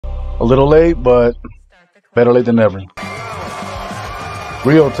A little late, but better late than never.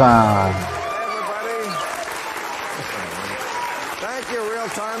 Real time. Hey, everybody. Thank you, real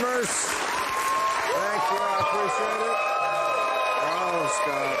timers. Thank you. I appreciate it. Oh,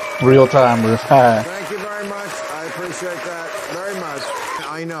 Scott. Real timers. Hi. Thank you very much. I appreciate that very much.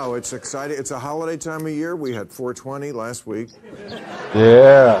 I know, it's exciting. It's a holiday time of year. We had 420 last week.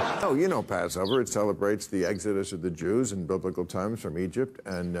 Yeah. Oh, you know Passover. It celebrates the exodus of the Jews in biblical times from Egypt.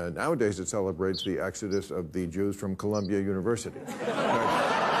 And nowadays it celebrates the exodus of the Jews from Columbia University.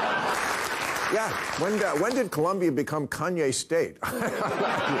 Yeah. When did Columbia become Kanye State? But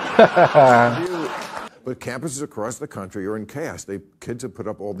campuses across the country are in chaos. Kids have put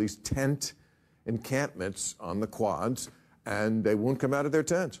up all these tent encampments on the quads, and they won't come out of their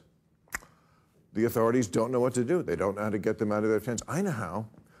tents. The authorities don't know what to do. They don't know how to get them out of their tents. I know how.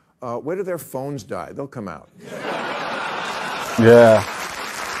 Where do their phones die? They'll come out. Yeah.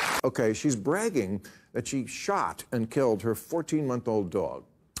 Okay, she's bragging that she shot and killed her 14-month-old dog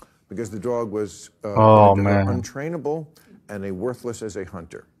because the dog was untrainable and a worthless as a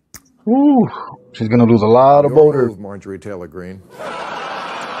hunter. Ooh, she's going to lose a lot of voters. Marjorie Taylor Greene.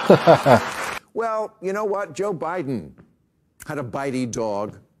 Well, you know what? Joe Biden had a bitey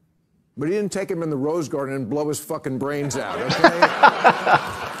dog, but he didn't take him in the Rose Garden and blow his fucking brains out, okay?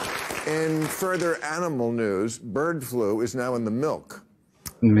 In further animal news, bird flu is now in the milk.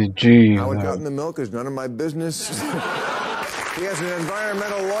 Jeez. How it got in the milk is none of my business. He has an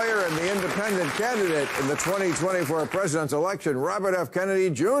environmental lawyer and the independent candidate in the 2024 president's election, Robert F.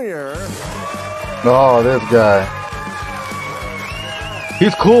 Kennedy Jr. Oh, this guy.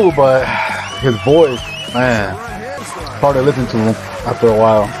 He's cool, but his voice, man, hard to listen to him after a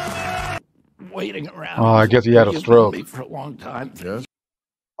while. Waiting around. Oh, I guess he had a stroke. For a long time. Yes.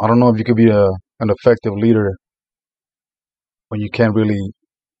 I don't know if you could be an effective leader when you can't really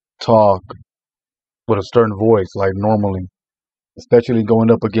talk with a stern voice like normally, especially going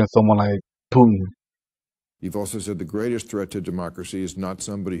up against someone like Putin. You've also said the greatest threat to democracy is not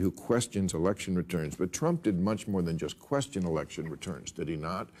somebody who questions election returns. But Trump did much more than just question election returns, did he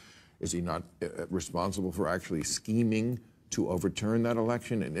not? Is he not responsible for actually scheming to overturn that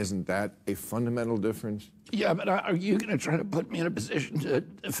election? And isn't that a fundamental difference? Yeah, but are you going to try to put me in a position to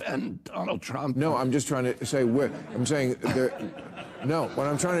defend Donald Trump? No, I'm just trying to say, I'm saying, no, what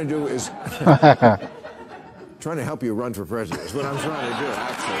I'm trying to do is trying to help you run for president is what I'm trying to do,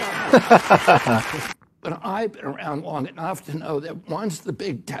 actually. But I've been around long enough to know that once the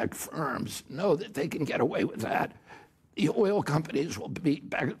big tech firms know that they can get away with that, the oil companies will be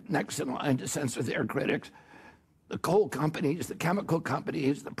back next in line to censor their critics. The coal companies, the chemical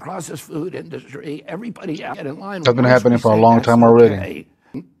companies, the processed food industry, everybody out in line. That's been happening for a long time already.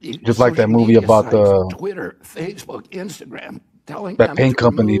 Just like that movie about the Twitter, Facebook, Instagram, telling that paint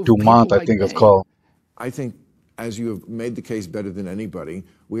company, Dumont, I think it's called. I think, as you have made the case better than anybody,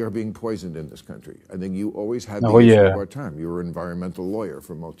 we are being poisoned in this country. I think you always had the issue of our time. You were an environmental lawyer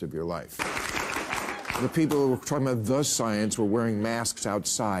for most of your life. The people who were talking about the science were wearing masks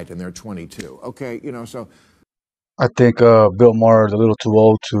outside, and they're 22. Okay, you know, so. I think Bill Maher is a little too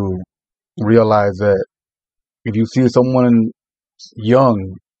old to realize that if you see someone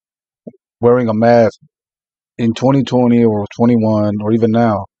young wearing a mask in 2020 or 21 or even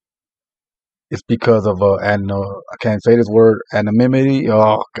now, it's because of I can't say this word, anonymity.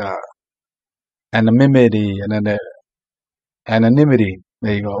 Oh God, anonymity, and then anonymity.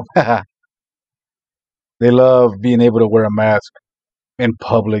 There you go. They love being able to wear a mask in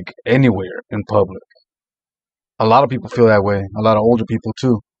public, anywhere in public. A lot of people feel that way. A lot of older people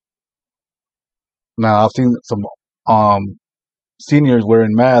too. Now I've seen some seniors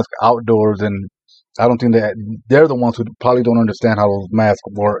wearing masks outdoors, and I don't think that they're the ones who probably don't understand how those masks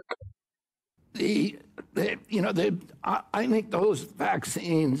work. I think those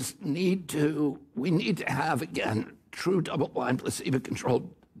vaccines we need to have, again, true double-blind placebo-controlled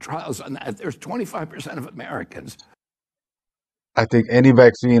trials on that. There's 25% of Americans. I think any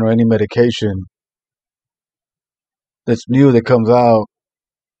vaccine or any medication that's new that comes out,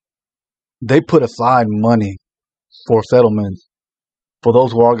 they put aside money for settlements for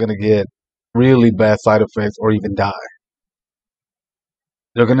those who are going to get really bad side effects or even die.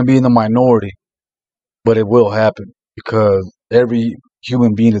 They're going to be in the minority, but it will happen because every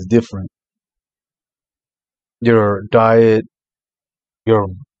human being is different. Your diet, your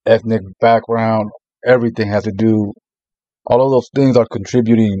ethnic background, everything has to do. All of those things are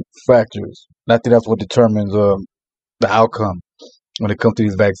contributing factors. I think that's what determines the outcome when it comes to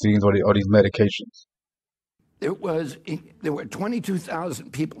these vaccines or these medications. There were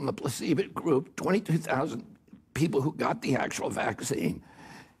 22,000 people in the placebo group, 22,000 people who got the actual vaccine.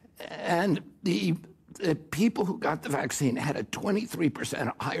 And the people who got the vaccine had a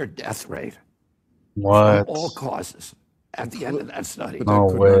 23% higher death rate from What? all causes at the end of that study. But No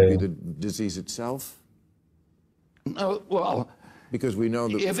that could not way. be the disease itself, No, well, because we know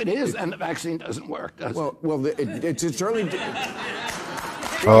that. if it is, then the vaccine doesn't work, does it? Well, it's certainly.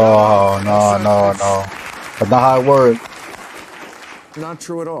 Oh, no. That's not how it works. Not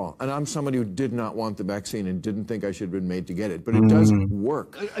true at all. And I'm somebody who did not want the vaccine and didn't think I should have been made to get it. But it does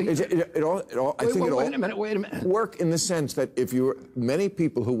work. I think it all Wait a minute. work in the sense that if you were many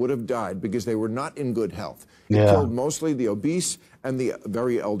people who would have died because they were not in good health. It Yeah. killed mostly the obese and the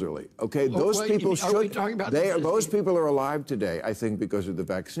very elderly. Okay, those wait, people are we talking about the those disease? people are alive today, I think, because of the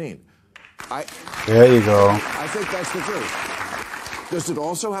vaccine. There you go. I think that's the truth. Does it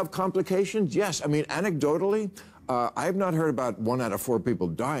also have complications? Yes. I mean, anecdotally, I have not heard about 1 out of 4 people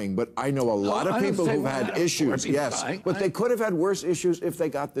dying, but I know a lot of I didn't people say who've 1 out had of 4 issues. people Yes, dying. but they could have had worse issues if they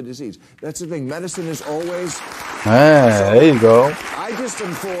got the disease. That's the thing. Medicine is always. There you go. I just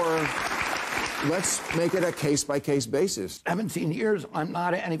am for. Let's make it a case-by-case basis. 17 years, I'm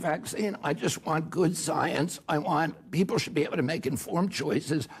not anti-vaccine. I just want good science. I want people should be able to make informed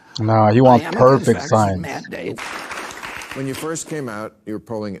choices. No, you I want am against perfect vaccine science. mandates. When you first came out, you were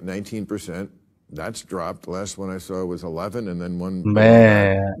polling at 19%. That's dropped. The last one I saw was 11, and then one.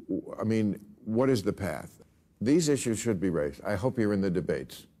 Man. I mean, what is the path? These issues should be raised. I hope you're in the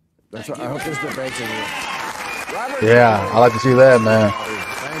debates. That's what, I hope there's debates in the. Robert, Yeah, I like to see that, man.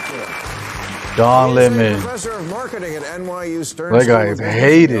 thank you. Don He's a Lemon. professor of marketing at NYU Stern That School guy of is Business,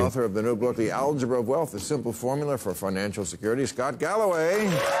 hated. the author of the new book, The Algebra of Wealth: A Simple Formula for Financial Security. Scott Galloway.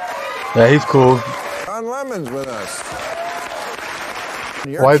 Yeah, he's cool. Don Lemon's with us.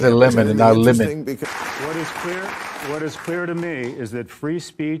 Why is it lemon and not lemon? What is clear to me is that free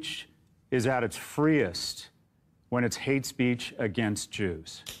speech is at its freest when it's hate speech against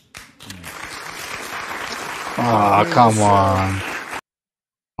Jews. Oh, come on.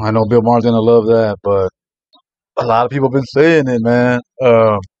 I know Bill Maher's gonna love that, but a lot of people have been saying it, man.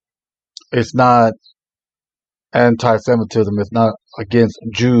 It's not anti-Semitism. It's not against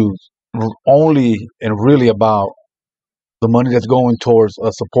Jews. Only and really about the money that's going towards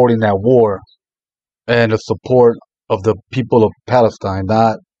supporting that war and the support of the people of Palestine,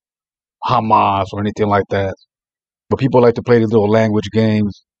 not Hamas or anything like that. But people like to play these little language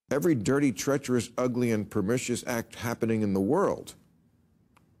games. Every dirty, treacherous, ugly, and pernicious act happening in the world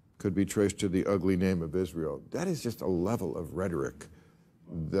could be traced to the ugly name of Israel. That is just a level of rhetoric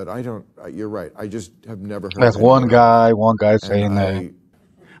that I don't. You're right. I just have never heard. That's one guy saying that. I,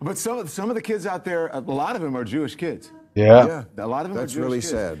 But some of the kids out there, a lot of them are Jewish kids. Yeah. A lot of them that's are Jewish really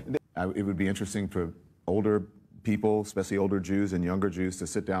kids. sad. It would be interesting for older people, especially older Jews and younger Jews, to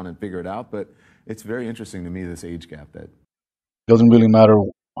sit down and figure it out. But it's very interesting to me, this age gap. That Doesn't really matter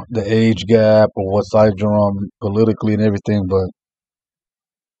the age gap or what side you're on politically and everything, but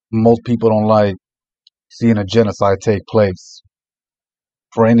most people don't like seeing a genocide take place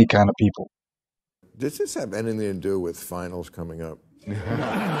for any kind of people. Does this have anything to do with finals coming up? It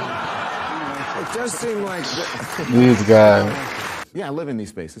does seem like. These guys. yeah, I live in these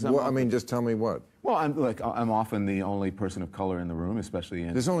spaces. Well, I mean, just tell me what. Well, I'm often the only person of color in the room, especially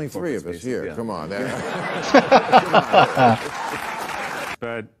in. There's only 3 of us spaces, here. yeah. Come on.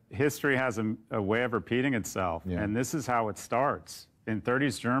 But history has a way of repeating itself, and this is how it starts. In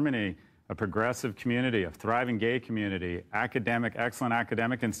 30s Germany, a progressive community, a thriving gay community, excellent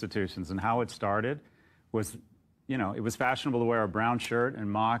academic institutions, and how it started was, it was fashionable to wear a brown shirt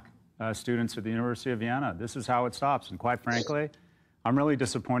and mock students at the University of Vienna. This is how it stops, and quite frankly, I'm really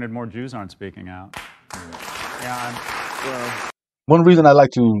disappointed more Jews aren't speaking out. One reason I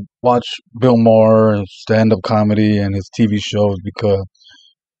like to watch Bill Maher stand-up comedy and his TV shows because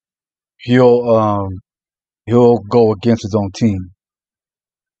he'll go against his own team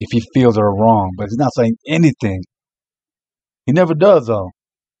if he feels they're wrong, but he's not saying anything. He never does though.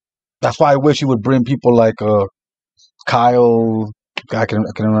 That's why I wish he would bring people like Kyle. I can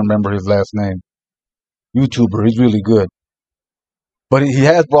remember his last name. YouTuber. He's really good. But he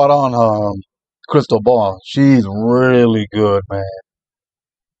has brought on Crystal Ball. She's really good, man.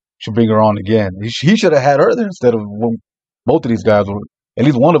 Should bring her on again. He should have had her there instead of both of these guys, or at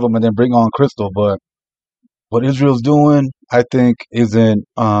least one of them, and then bring on Crystal. But what Israel's doing, I think, isn't.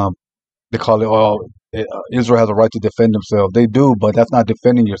 They call it, Israel has a right to defend themselves. They do, but that's not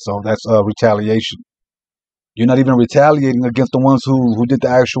defending yourself. That's retaliation. You're not even retaliating against the ones who did the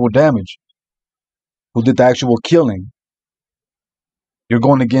actual damage, who did the actual killing. You're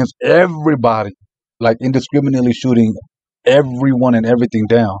going against everybody, like indiscriminately shooting everyone and everything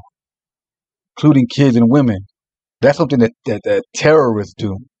down, including kids and women. That's something that terrorists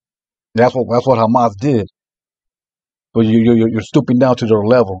do. That's what Hamas did. But you're stooping down to their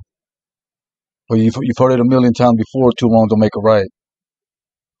level. But you've heard it a million times before. Too wrong don't make a right.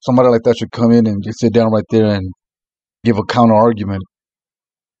 Somebody like that should come in and just sit down right there and give a counter argument.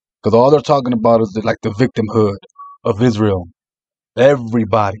 Because all they're talking about is like the victimhood of Israel.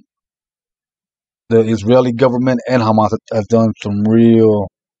 Everybody. The Israeli government and Hamas has done some real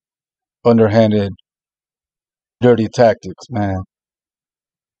underhanded, dirty tactics, man.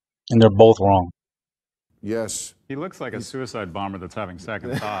 And they're both wrong. Yes. He looks like a suicide bomber that's having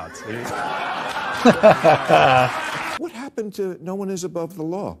second thoughts. What happened to no one is above the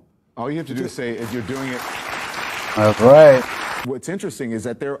law? All you have to do is say, if you're doing it. That's right. What's interesting is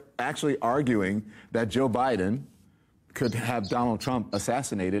that they're actually arguing that Joe Biden could have Donald Trump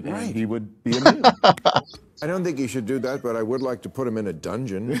assassinated and he would be immune. I don't think he should do that, but I would like to put him in a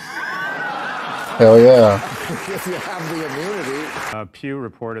dungeon. Hell yeah. If you have the immunity. Pew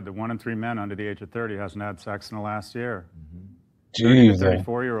reported that 1 in 3 men under the age of 30 hasn't had sex in the last year. Jeez.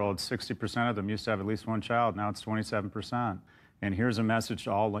 34-year-olds, 60% of them used to have at least one child. Now it's 27%. And here's a message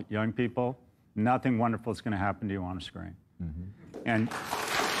to all young people. Nothing wonderful is going to happen to you on a screen. And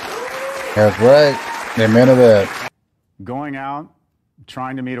that's right. Amen to that. Going out,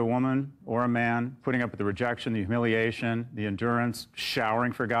 trying to meet a woman or a man, putting up with the rejection, the humiliation, the endurance,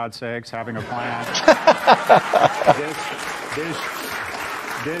 showering for God's sakes, having a plan.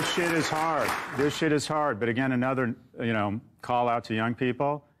 This shit is hard. This shit is hard. But again, another call out to young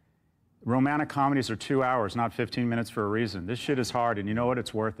people. Romantic comedies are 2 hours, not 15 minutes for a reason. This shit is hard, and you know what?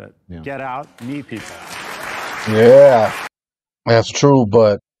 It's worth it. Yeah. Get out, meet people. Yeah, that's true,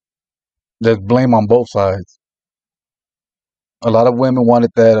 but there's blame on both sides. A lot of women wanted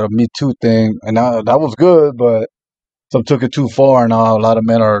that Me Too thing, and that was good, but some took it too far. Now a lot of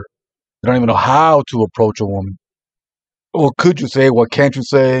men they don't even know how to approach a woman. What could you say? What can't you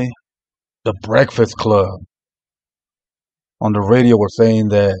say? The Breakfast Club on the radio were saying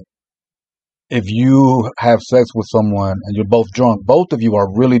that if you have sex with someone and you're both drunk, both of you are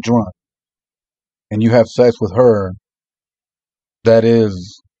really drunk, and you have sex with her, that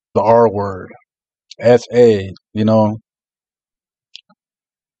is the R word, S-A,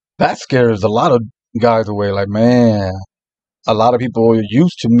 that scares a lot of guys away. Like, man, a lot of people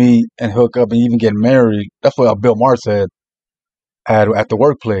used to meet and hook up and even get married. That's what Bill Maher said at the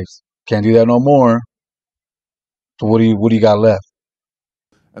workplace. Can't do that no more. So what do you got left?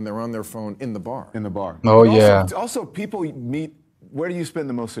 And they're on their phone in the bar. In the bar. Oh, yeah. Also, people meet. Where do you spend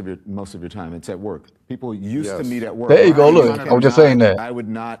the most of your time? It's at work. People used to meet at work. There you go. Look, I was just saying that. I would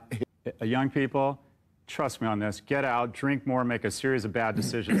not. Young people, trust me on this. Get out, drink more, make a series of bad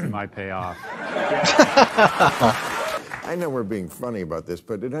decisions that might pay off. I know we're being funny about this,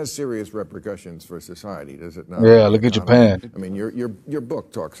 but it has serious repercussions for society, does it not? Yeah, look at Japan. I mean, your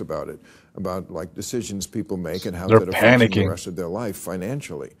book talks about it, about like decisions people make and how they're that affects panicking the rest of their life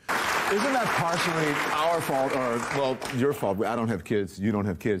financially. Isn't that partially our fault, or, well, your fault? I don't have kids, you don't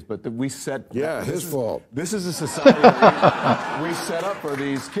have kids, but we set... Yeah, his fault. This is a society that we set up for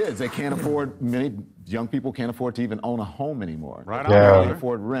these kids. They can't afford, many young people can't afford to even own a home anymore. Right They on. can't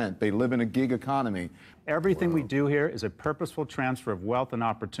afford rent. They live in a gig economy. Everything we do here is a purposeful transfer of wealth and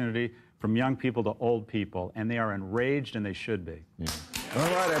opportunity from young people to old people, and they are enraged, and they should be. Yeah. All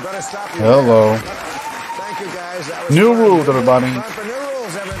right, I better stop you. Hello. Thank you, guys. That was new rules, everybody. Time for new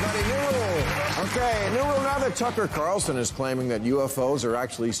rules, everybody. New rule. Okay, new rule now that Tucker Carlson is claiming that UFOs are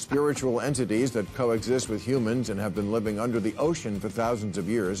actually spiritual entities that coexist with humans and have been living under the ocean for thousands of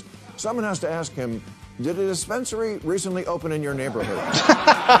years. Someone has to ask him, did a dispensary recently open in your neighborhood?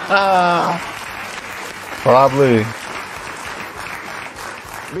 Probably.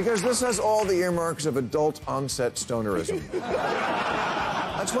 Because this has all the earmarks of adult onset stonerism.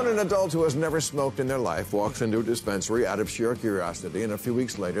 That's when an adult who has never smoked in their life walks into a dispensary out of sheer curiosity, and a few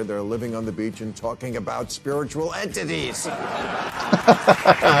weeks later, they're living on the beach and talking about spiritual entities.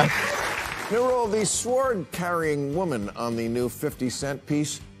 New rule, the sword-carrying woman on the new 50-cent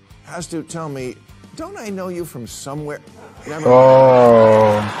piece has to tell me, don't I know you from somewhere? Never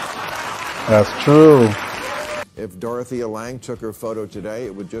mind. That's true. If Dorothea Lange took her photo today,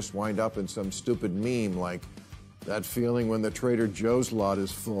 it would just wind up in some stupid meme like, that feeling when the Trader Joe's lot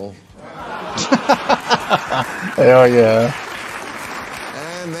is full. Hell yeah.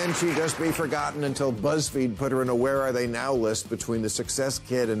 And then she'd just be forgotten until BuzzFeed put her in a Where Are They Now list between the Success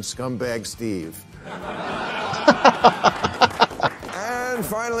Kid and Scumbag Steve. And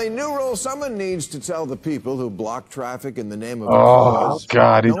finally, new rule, someone needs to tell the people who block traffic in the name of a cause.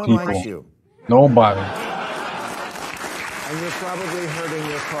 God, these no one people. likes you. Nobody. And you're probably hurting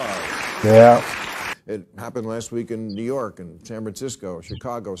your cause. Yeah. It happened last week in New York and San Francisco,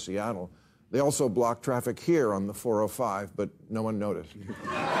 Chicago, Seattle. They also blocked traffic here on the 405, but no one noticed.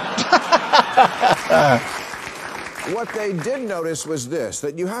 What they did notice was this,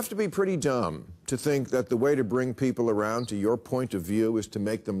 that you have to be pretty dumb to think that the way to bring people around to your point of view is to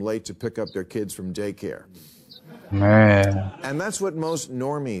make them late to pick up their kids from daycare. Man. And that's what most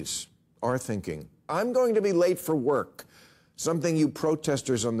normies are thinking. I'm going to be late for work, something you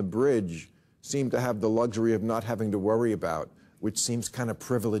protesters on the bridge seem to have the luxury of not having to worry about, which seems kind of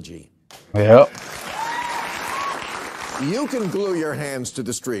privilegey. Yep. You can glue your hands to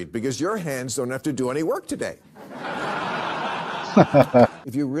the street because your hands don't have to do any work today.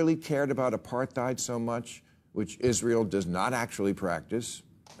 If you really cared about apartheid so much, which Israel does not actually practice,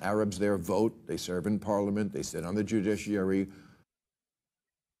 Arabs there vote, they serve in parliament, they sit on the judiciary.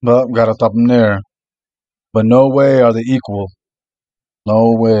 But gotta stop them there. But no way are they equal.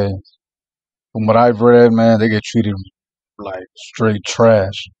 No way. From what I've read, man, they get treated like straight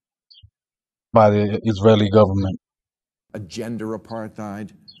trash by the Israeli government. A gender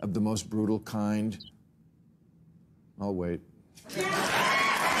apartheid of the most brutal kind. I'll wait.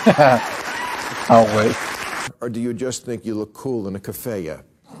 I'll wait. Or do you just think you look cool in a keffiyeh?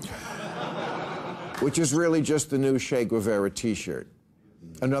 Which is really just the new Che Guevara t-shirt.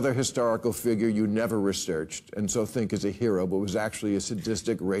 Another historical figure you never researched and so think is a hero, but was actually a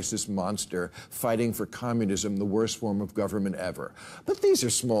sadistic, racist monster fighting for communism, the worst form of government ever. But these are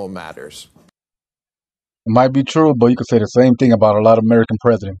small matters. It might be true, but you could say the same thing about a lot of American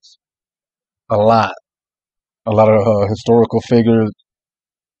presidents. A lot. A lot of historical figures.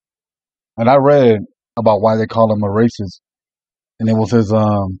 And I read about why they call him a racist. And it was his,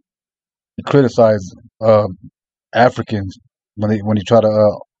 he criticized Africans when he tried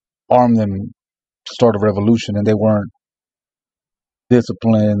to arm them to start a revolution, and they weren't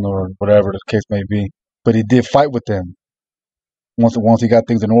disciplined or whatever the case may be. But he did fight with them once he got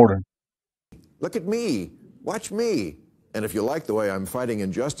things in order. Look at me. Watch me. And if you like the way I'm fighting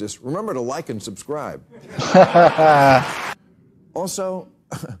injustice, remember to like and subscribe. Also,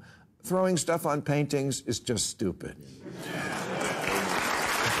 throwing stuff on paintings is just stupid.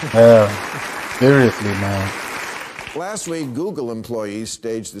 Yeah, seriously, man. Last week, Google employees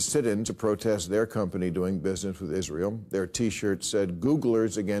staged a sit-in to protest their company doing business with Israel. Their T-shirt said,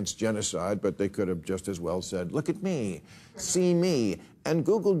 "Googlers against genocide," but they could have just as well said, "Look at me, see me." And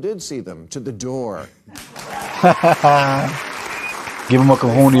Google did see them to the door. Give them a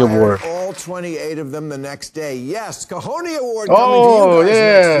Kahoni Award. All 28 of them the next day. Yes, Kahoni Award coming to you guys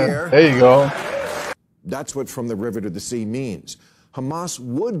next year. There you go. That's what from the river to the sea means. Hamas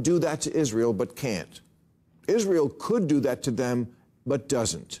would do that to Israel, but can't. Israel could do that to them, but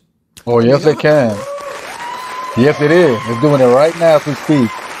doesn't. Oh, yes, they can. Yes, it is. It's doing it right now as we speak.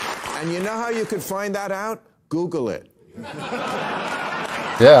 And you know how you could find that out? Google it.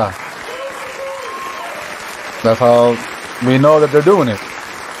 Yeah. That's how we know that they're doing it.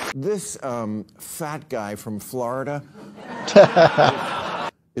 This fat guy from Florida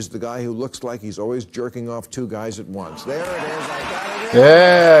is the guy who looks like he's always jerking off two guys at once. There it is. I got it.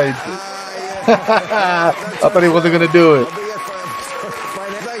 Yeah. I thought he wasn't going to do it.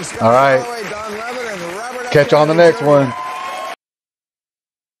 All right. Catch you on the next one.